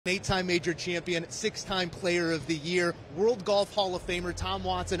Eight-time major champion, six-time player of the year, World Golf Hall of Famer Tom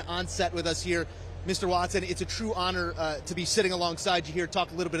Watson on set with us here. Mr. Watson, it's a true honor to be sitting alongside you here, talk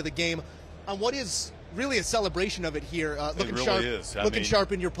a little bit of the game on what is really a celebration of it here. Looking really sharp, is. looking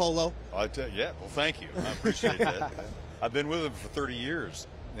sharp in your polo. Yeah, well, thank you. I appreciate that. I've been with him for 30 years.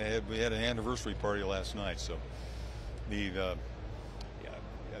 We had an anniversary party last night, so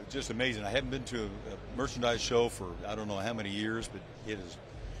just amazing. I haven't been to a merchandise show for I don't know how many years, but it is.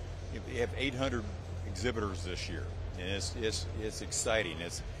 We have 800 exhibitors this year, and it's exciting.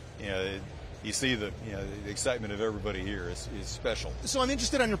 It's you see the the excitement of everybody here. It's special. So I'm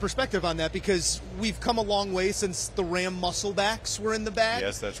interested on your perspective on that because we've come a long way since the Ram musclebacks were in the bag.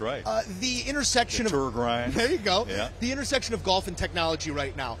 Yes, that's right. The intersection the tour grind. There you go. Yeah. The intersection of golf and technology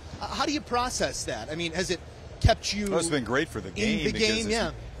right now. How do you process that? I mean, has it kept you? Well, it's been great for the game. In the game,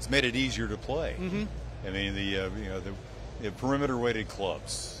 yeah. It's made it easier to play. Mm-hmm. I mean, the perimeter weighted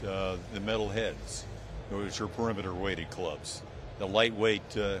clubs, the metal heads, which are perimeter weighted clubs, the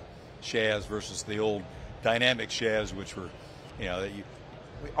lightweight shafts versus the old dynamic shafts, which were,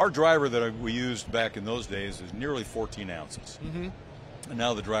 our driver that we used back in those days is nearly 14 ounces. Mm-hmm. And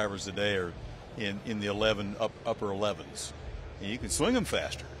now the drivers today are in the upper 11s. And you can swing them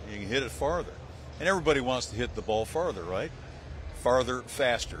faster. You can hit it farther. And everybody wants to hit the ball farther, right? Farther,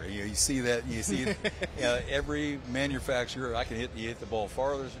 faster. You see that. You see every manufacturer. You hit the ball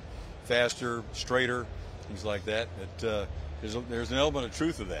farther, faster, straighter, things like that. But there's an element of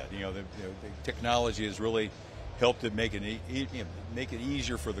truth to that. The technology has really helped it make it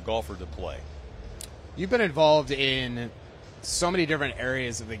easier for the golfer to play. You've been involved in so many different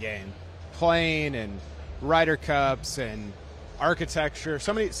areas of the game, playing and Ryder Cups and architecture,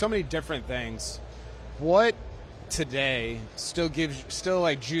 so many different things. What today still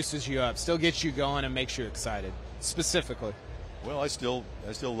juices you up, still gets you going and makes you excited, specifically? Well, I still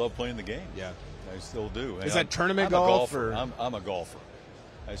love playing the game. Yeah, I still do. Is that tournament I'm golf? A golfer. I'm a golfer.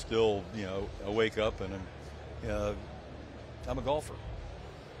 I still, I wake up and I'm a golfer.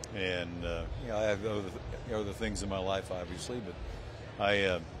 And I have other things in my life, obviously, but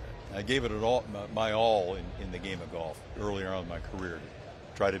I gave it my all in the game of golf earlier on in my career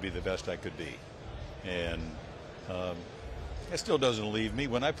to try to be the best I could be. And it still doesn't leave me.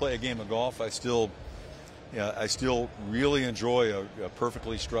 When I play a game of golf, I still really enjoy a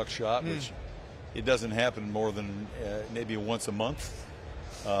perfectly struck shot, which it doesn't happen more than maybe once a month.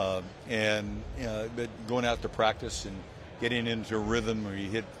 But going out to practice and getting into a rhythm where you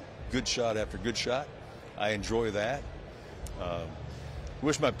hit good shot after good shot, I enjoy that.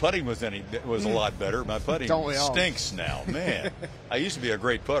 Wish my putting was a lot better. My putting stinks now, man. I used to be a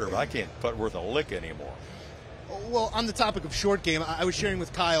great putter, but I can't putt worth a lick anymore. Well, on the topic of short game, I was sharing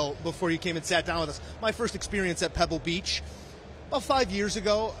with Kyle before you came and sat down with us. My first experience at Pebble Beach, about 5 years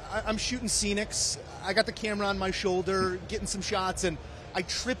ago, I'm shooting scenics. I got the camera on my shoulder, getting some shots, and I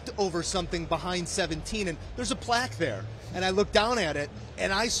tripped over something behind 17, and there's a plaque there. And I looked down at it,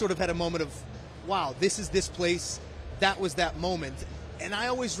 and I sort of had a moment of, wow, this is this place. That was that moment. And I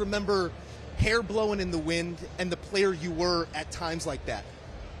always remember hair blowing in the wind and the player you were at times like that.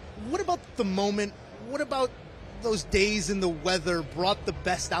 What about the moment? What about those days in the weather brought the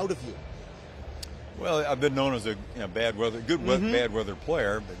best out of you? Well, I've been known as a bad weather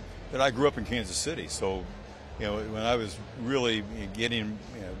player, but I grew up in Kansas City, so when I was really getting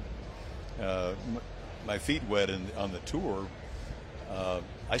my feet wet on the tour,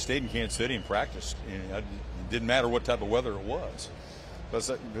 I stayed in Kansas City and practiced. It didn't matter what type of weather it was,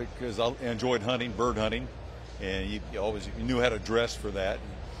 because I enjoyed hunting, bird hunting, and you knew how to dress for that.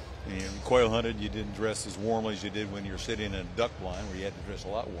 And you quail hunted, you didn't dress as warmly as you did when you're sitting in a duck blind, where you had to dress a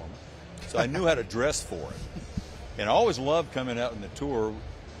lot warmer. So I knew how to dress for it. And I always loved coming out on the tour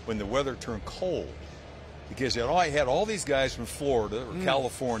when the weather turned cold, because I had all these guys from Florida or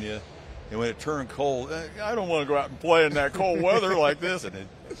California, and when it turned cold, I don't want to go out and play in that cold weather like this. And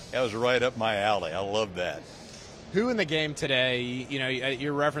that was right up my alley. I loved that. Who in the game today,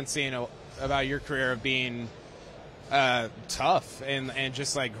 you're referencing about your career of being tough and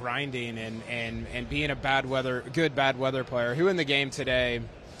just like grinding and being a good bad weather player. Who in the game today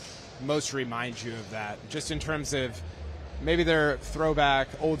most reminds you of that? Just in terms of maybe they're throwback,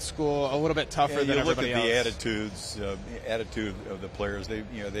 old school, a little bit tougher than everybody else. You look at the attitude of the players. They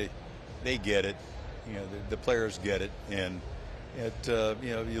get it. The players get it, and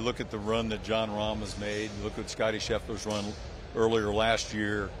you look at the run that John Rahm has made. You look at Scotty Scheffler's run earlier last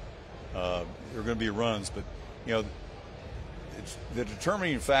year. There are going to be runs, but the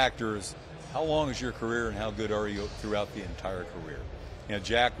determining factor is how long is your career and how good are you throughout the entire career.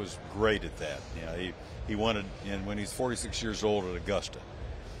 Jack was great at that. He won it when he's 46 years old at Augusta.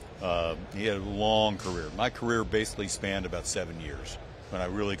 He had a long career. My career basically spanned about 7 years when I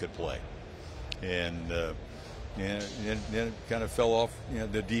really could play, and then it kind of fell off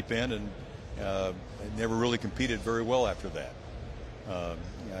the deep end, and never really competed very well after that.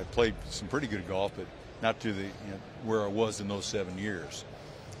 I played some pretty good golf, but not to the where I was in those 7 years.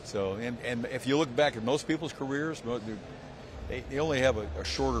 So, and if you look back at most people's careers, they only have a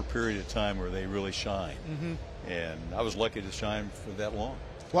shorter period of time where they really shine. Mm-hmm. And I was lucky to shine for that long.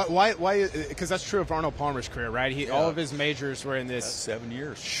 Why? Because that's true of Arnold Palmer's career, right? All of his majors were in this 7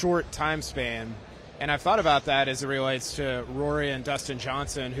 years short time span. And I've thought about that as it relates to Rory and Dustin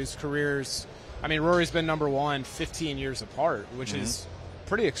Johnson, whose careers, I mean, Rory's been number one 15 years apart, which is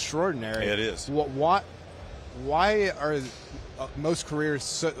pretty extraordinary. It is. Why are most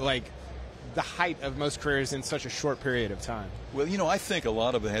careers like the height of most careers in such a short period of time? Well, I think a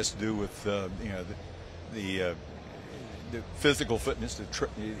lot of it has to do with the physical fitness, the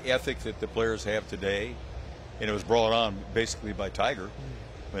ethic that the players have today, and it was brought on basically by Tiger.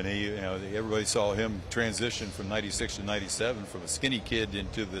 When everybody saw him transition from '96 to '97 from a skinny kid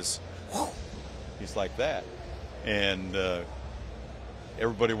into this, he's like that, and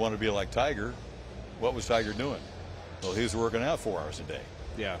everybody wanted to be like Tiger. What was Tiger doing? Well, he was working out 4 hours a day.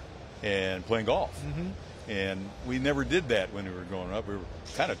 Yeah. And playing golf. Mm-hmm. And we never did that when we were growing up. We were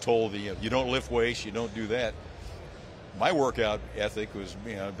kind of told that you don't lift weights, you don't do that. My workout ethic was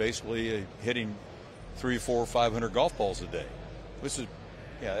basically hitting 300, 400, 500 golf balls a day. This is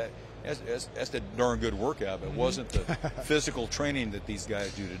that's a darn good workout, but it wasn't the physical training that these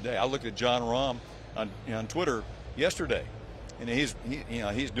guys do today. I looked at John Rahm on Twitter yesterday, and he's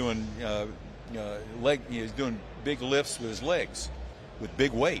doing he's doing big lifts with his legs, with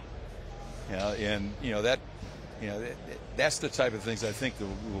big weight, and that's the type of things I think that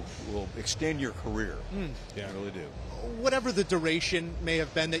will extend your career. Yeah, I really do. Whatever the duration may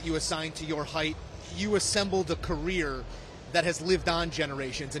have been that you assigned to your height, you assembled a career that has lived on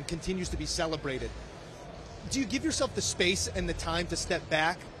generations and continues to be celebrated. Do you give yourself the space and the time to step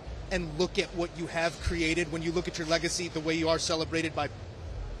back and look at what you have created when you look at your legacy, the way you are celebrated by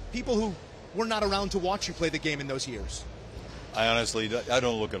people who were not around to watch you play the game in those years? I honestly, I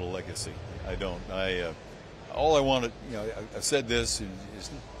don't look at a legacy. I don't. All I want to, I've said this,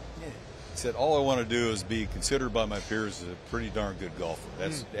 said all I want to do is be considered by my peers as a pretty darn good golfer.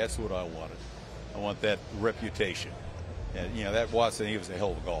 That's what I wanted. I want that reputation. And that Watson, he was a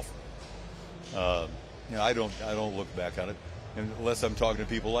hell of a golfer. I don't look back on it unless I'm talking to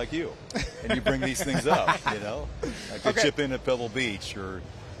people like you, and you bring these things up. Like the chip in at Pebble Beach, or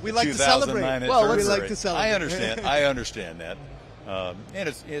we like to celebrate. Well, we like to celebrate. I understand that, and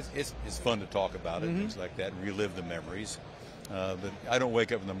it's fun to talk about it, things like that, and relive the memories. But I don't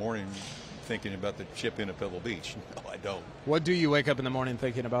wake up in the morning thinking about the chip in at Pebble Beach. No, I don't. What do you wake up in the morning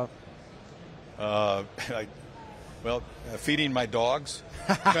thinking about? Feeding my dogs,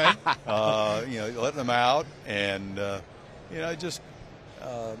 okay. Letting them out, and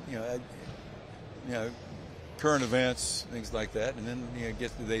current events, things like that, and then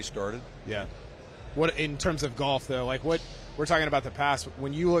get the day started. Yeah. What in terms of golf though? Like what we're talking about the past.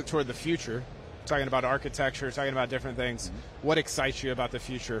 When you look toward the future, talking about architecture, talking about different things, what excites you about the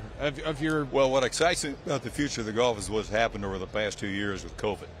future of your? Well, what excites me about the future of the golf is what's happened over the past 2 years with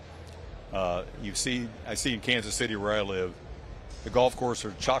COVID. I see in Kansas City where I live, the golf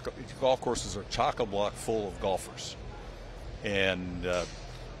courses are chock-a-block full of golfers, and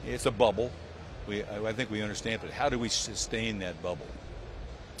it's a bubble. I think we understand, but how do we sustain that bubble?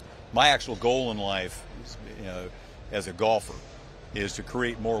 My actual goal in life, as a golfer, is to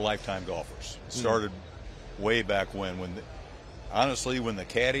create more lifetime golfers. It started way back when the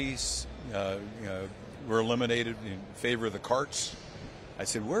caddies were eliminated in favor of the carts. I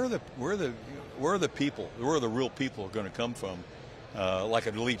said, where are the people? Where are the real people going to come from? Like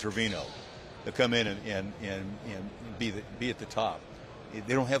an Elite Trevino, to come in and be at the top.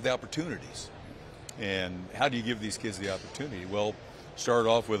 They don't have the opportunities. And how do you give these kids the opportunity? Well, started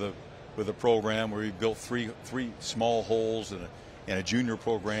off with a program where we built three small holes and a junior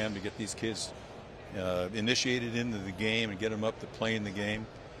program to get these kids initiated into the game and get them up to playing the game.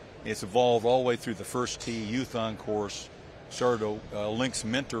 It's evolved all the way through the First Tee Youth On course. Started a Links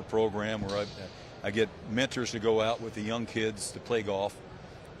mentor program where I get mentors to go out with the young kids to play golf,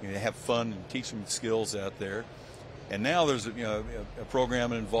 have fun and teach them skills out there. And now there's a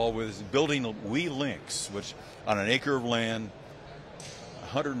program involved with building wee links, which on an acre of land,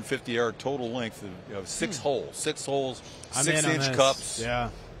 150-yard total length of 6 holes, 6-inch cups,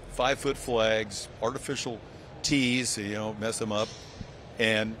 5-foot flags, artificial tees, so you don't mess them up,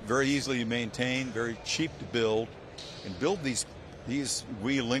 and very easily maintained, very cheap to build, and build these these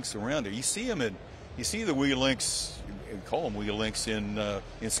wee links around it. You see them you see the wee links. We call them wee links in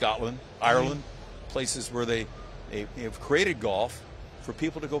Scotland, Ireland, places where they have created golf for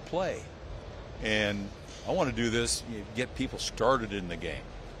people to go play. And I want to do this, get people started in the game.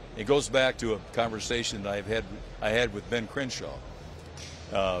 It goes back to a conversation that I had with Ben Crenshaw.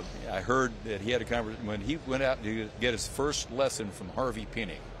 I heard that he had a conversation when he went out to get his first lesson from Harvey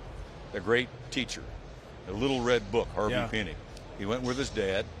Pinning, the great teacher, the little red book, Harvey Pinning. He went with his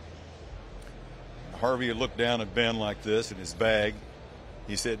dad. Harvey looked down at Ben like this in his bag.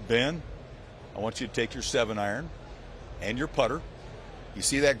 He said, "Ben, I want you to take your 7-iron and your putter. You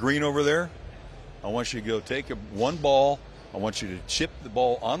see that green over there? I want you to go take one ball. I want you to chip the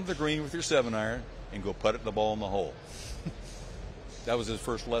ball onto the green with your 7-iron and go putt it the ball in the hole." That was his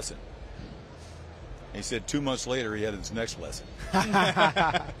first lesson. And he said 2 months later he had his next lesson.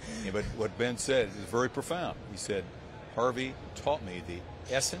 But what Ben said is very profound. He said, "Harvey taught me the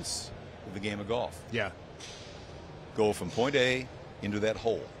essence of the game of golf. Yeah. Go from point A into that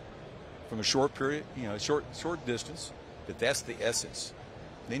hole from a short period, short distance, but that's the essence.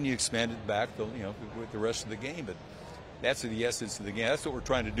 Then you expand it back, with the rest of the game. But that's the essence of the game. That's what we're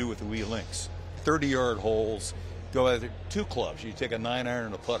trying to do with the wee links. 30-yard holes. Go out there, 2 clubs. You take a 9-iron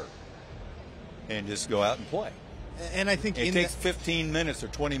and a putter, and just go out and play. And I think it takes 15 minutes or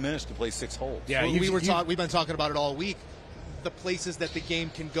 20 minutes to play 6 holes. Yeah, we've been talking about it all week. The places that the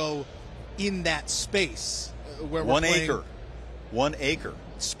game can go in that space where we're playing. 1 acre.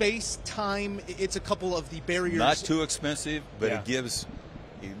 Space, time. It's a couple of the barriers. Not too expensive, but it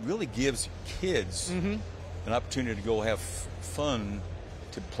really gives kids an opportunity to go have fun,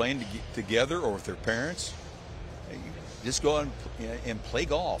 to playing together or with their parents. Just go out and play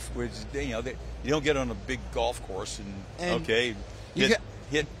golf. Which you don't get on a big golf course and hit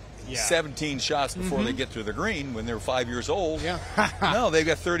 17 shots before they get to the green when they're 5 years old. Yeah. No, they've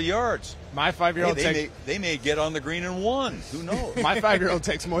got 30 yards. My 5-year-old they may get on the green in 1. Who knows? My 5-year-old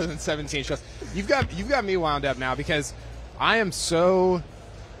takes more than 17 shots. You've got me wound up now because I'm fired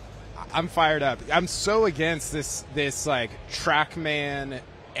up. I'm so against this like TrackMan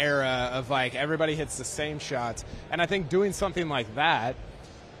era of like everybody hits the same shots, and I think doing something like that,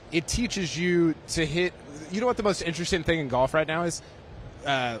 it teaches you to hit. You know what the most interesting thing in golf right now is?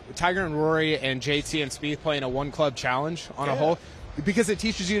 Tiger and Rory and JT and Spieth playing a 1-club challenge on a hole, because it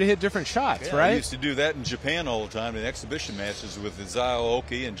teaches you to hit different shots, right? I used to do that in Japan all the time in exhibition matches with Isao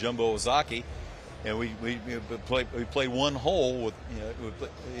Oki and Jumbo Ozaki, and we play 1 hole with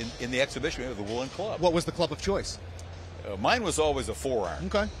in the exhibition with the 1 club. What was the club of choice? Mine was always a 4-iron.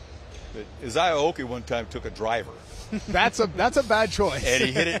 Okay. But Isao Oki one time took a driver. That's a bad choice. And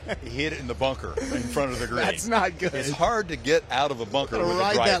he hit it in the bunker in front of the green. That's not good. It's hard to get out of a bunker with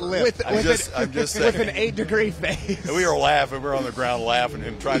a driver. That lip. I'm just saying. With an 8-degree face. And we were laughing. We were on the ground laughing,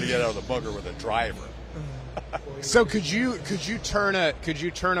 him trying to get out of the bunker with a driver. So could you turn a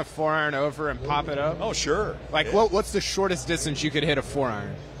 4-iron over and pop it up? Oh, sure. Like what's the shortest distance you could hit a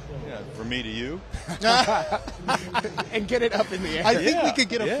 4-iron? From me to you. And get it up in the air. I think we could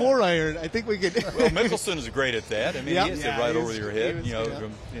get a 4-iron. I think we could. Well, Mickelson is great at that. I mean, he hits it right over your head,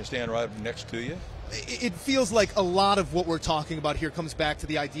 stand right next to you. It feels like a lot of what we're talking about here comes back to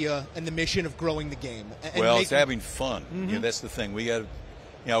the idea and the mission of growing the game. It's having fun. That's the thing. We got,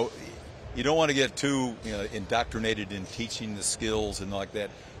 you don't want to get too indoctrinated in teaching the skills and like that.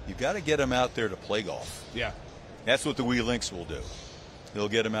 You've got to get them out there to play golf. Yeah. That's what the wee links will do. They'll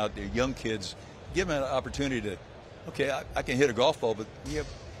get them out there, young kids, give them an opportunity to, I can hit a golf ball, but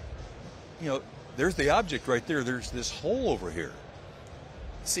there's the object right there. There's this hole over here.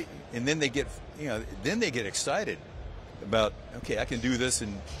 See, and then they get, excited about, I can do this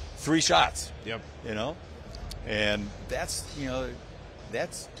in 3 shots. Yep. And that's,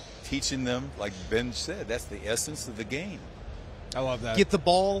 that's teaching them, like Ben said, that's the essence of the game. I love that. Get the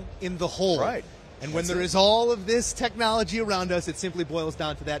ball in the hole. Right. And when there is all of this technology around us, it simply boils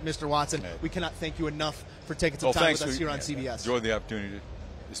down to that. Mr. Watson, we cannot thank you enough for taking some time with us here on CBS. Enjoyed the opportunity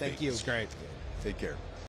to speak. Thank you. It's great. Take care.